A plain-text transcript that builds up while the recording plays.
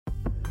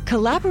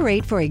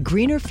Collaborate for a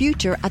greener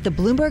future at the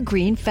Bloomberg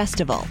Green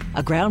Festival,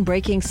 a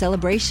groundbreaking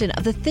celebration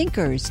of the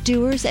thinkers,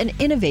 doers, and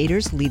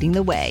innovators leading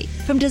the way.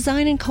 From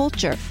design and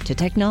culture to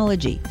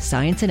technology,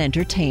 science, and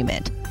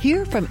entertainment.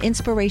 Hear from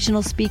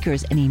inspirational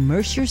speakers and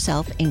immerse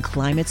yourself in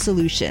climate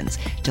solutions.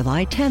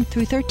 July 10th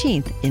through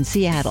 13th in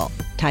Seattle.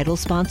 Title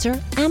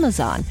sponsor,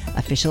 Amazon.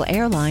 Official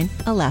airline,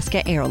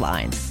 Alaska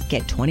Airlines.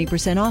 Get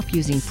 20% off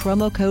using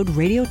promo code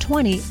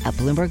radio20 at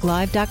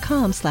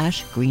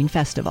BloombergLive.com/Green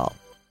Festival.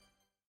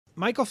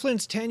 Michael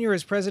Flynn's tenure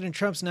as President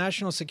Trump's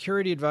national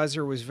security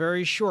advisor was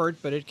very short,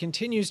 but it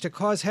continues to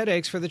cause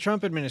headaches for the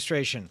Trump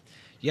administration.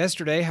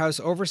 Yesterday, House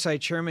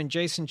Oversight Chairman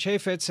Jason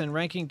Chaffetz and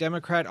Ranking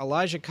Democrat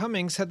Elijah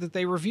Cummings said that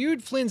they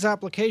reviewed Flynn's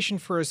application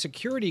for a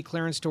security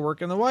clearance to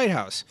work in the White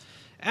House.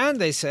 And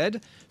they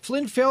said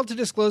Flynn failed to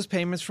disclose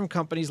payments from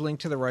companies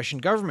linked to the Russian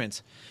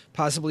government,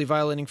 possibly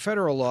violating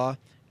federal law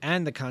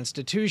and the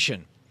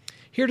Constitution.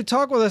 Here to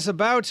talk with us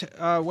about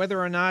whether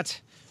or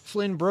not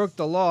Flynn broke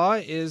the law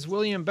is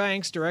William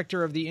Banks,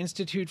 director of the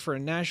Institute for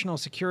National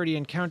Security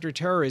and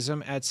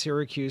Counterterrorism at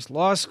Syracuse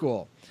Law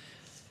School.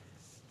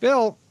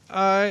 Bill,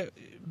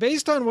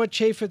 based on what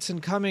Chaffetz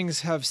and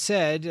Cummings have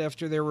said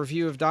after their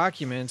review of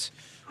documents,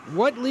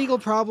 what legal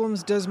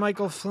problems does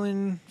Michael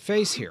Flynn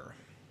face here?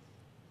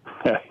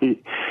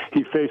 He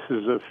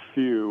faces a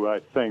few,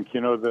 I think.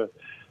 You know, the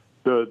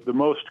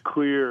most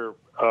clear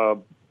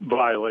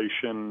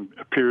violation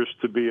appears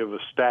to be of a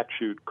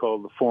statute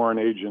called the Foreign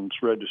Agents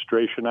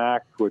Registration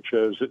Act, which,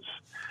 as its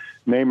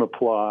name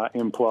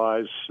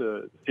implies,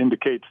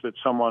 indicates that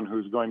someone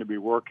who's going to be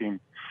working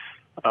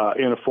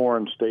in a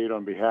foreign state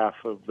on behalf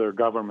of their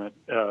government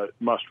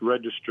must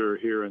register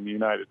here in the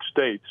United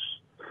States.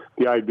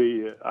 The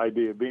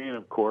idea being,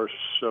 of course,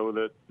 so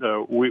that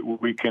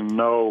we can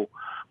know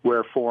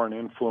where foreign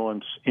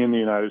influence in the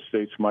United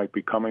States might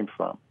be coming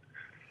from.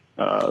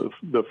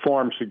 The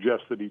form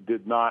suggests that he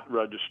did not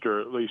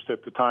register, at least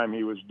at the time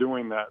he was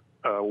doing that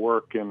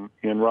work in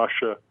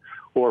Russia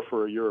or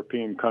for a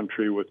European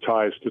country with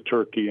ties to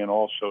Turkey and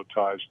also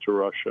ties to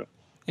Russia.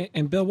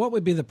 And Bill, what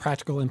would be the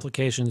practical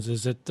implications?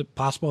 Is it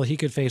possible he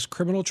could face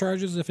criminal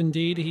charges if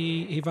indeed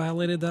he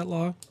violated that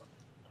law?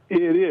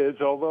 It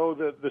is, although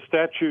the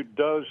statute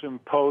does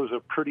impose a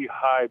pretty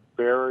high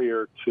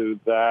barrier to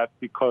that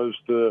because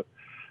the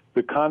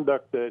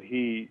conduct that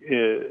he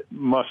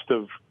must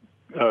have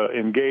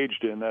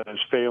engaged in, that is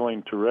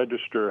failing to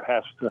register,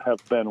 has to have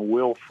been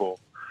willful.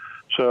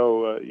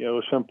 So,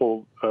 a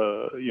simple,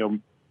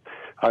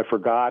 I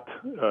forgot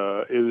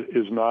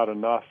is not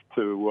enough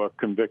to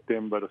convict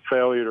him, but a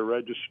failure to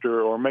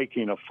register or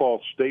making a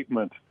false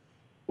statement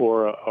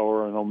or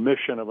an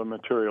omission of a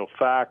material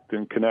fact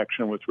in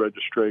connection with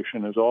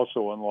registration is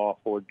also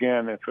unlawful,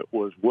 again, if it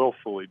was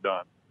willfully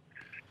done.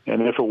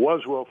 And if it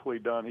was willfully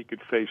done, he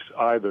could face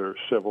either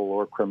civil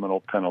or criminal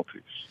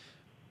penalties.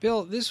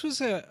 Bill, this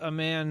was a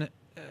man,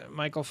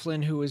 Michael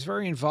Flynn, who was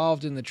very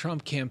involved in the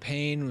Trump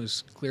campaign,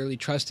 was clearly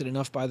trusted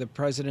enough by the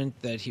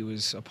president that he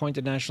was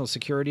appointed national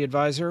security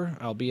advisor,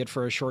 albeit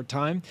for a short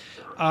time.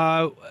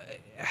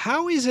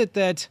 How is it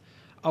that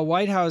a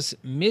White House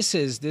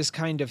misses this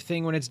kind of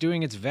thing when it's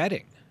doing its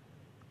vetting?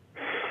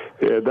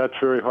 Yeah, that's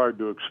very hard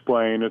to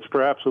explain. It's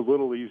perhaps a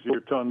little easier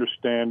to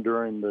understand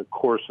during the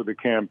course of the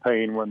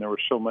campaign when there were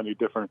so many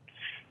different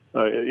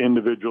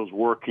individuals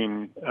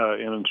working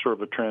in sort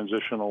of a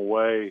transitional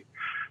way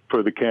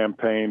for the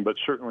campaign, but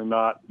certainly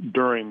not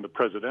during the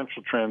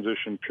presidential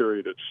transition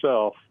period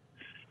itself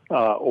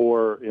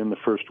or in the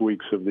first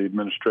weeks of the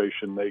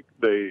administration.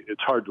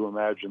 It's hard to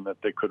imagine that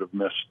they could have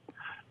missed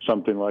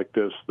something like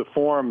this. The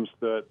forms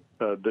that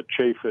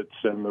Chaffetz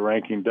and the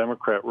ranking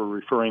Democrat were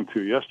referring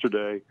to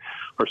yesterday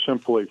are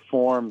simply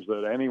forms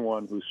that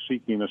anyone who's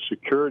seeking a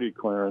security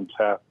clearance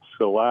has to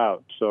fill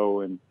out.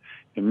 So in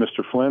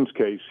Mr. Flynn's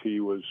case, he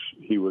was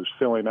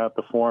filling out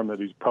the form that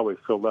he's probably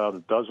filled out a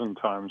dozen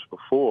times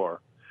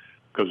before,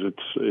 because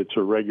it's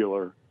a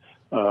regular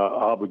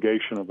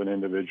obligation of an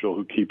individual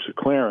who keeps a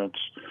clearance,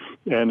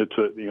 and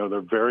there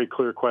are very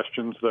clear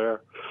questions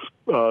there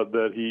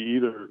that he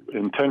either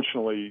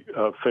intentionally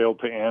failed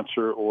to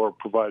answer or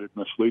provided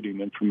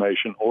misleading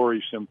information, or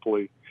he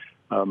simply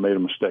made a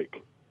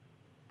mistake.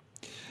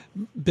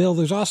 Bill,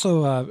 there's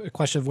also a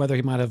question of whether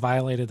he might have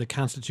violated the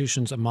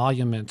Constitution's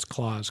emoluments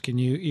clause. Can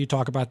you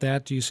talk about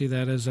that? Do you see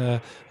that as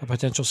a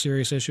potential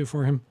serious issue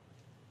for him?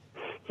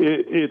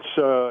 It's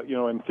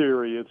in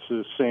theory, it's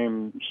the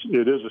same.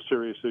 It is a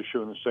serious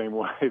issue in the same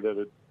way that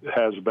it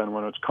has been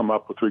when it's come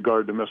up with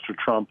regard to Mr.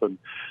 Trump and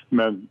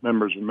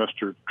members of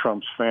Mr.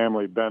 Trump's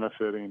family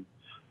benefiting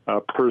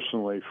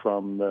personally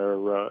from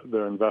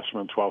their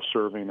investments while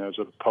serving as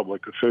a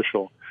public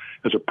official.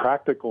 As a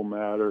practical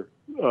matter,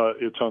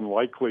 it's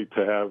unlikely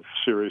to have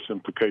serious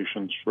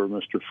implications for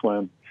Mr.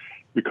 Flynn,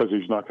 because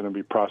he's not going to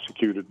be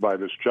prosecuted by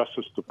this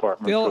Justice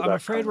Department. Bill, I'm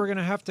afraid we're going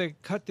to have to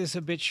cut this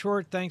a bit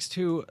short. Thank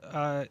you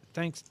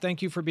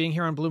for being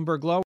here on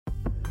Bloomberg Law.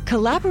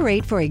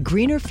 Collaborate for a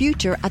greener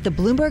future at the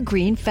Bloomberg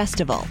Green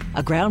Festival,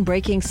 a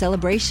groundbreaking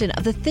celebration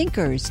of the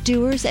thinkers,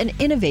 doers, and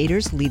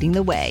innovators leading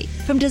the way.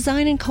 From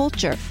design and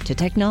culture to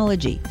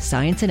technology,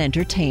 science, and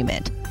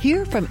entertainment.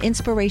 Hear from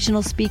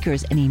inspirational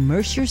speakers and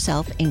immerse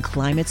yourself in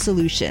climate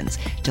solutions.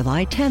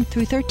 July 10th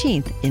through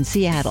 13th in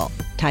Seattle.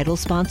 Title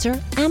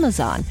sponsor,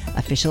 Amazon.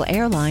 Official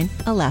airline,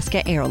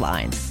 Alaska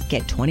Airlines.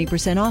 Get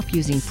 20% off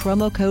using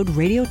promo code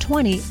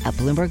radio20 at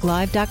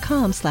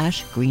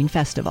BloombergLive.com/Green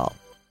Festival.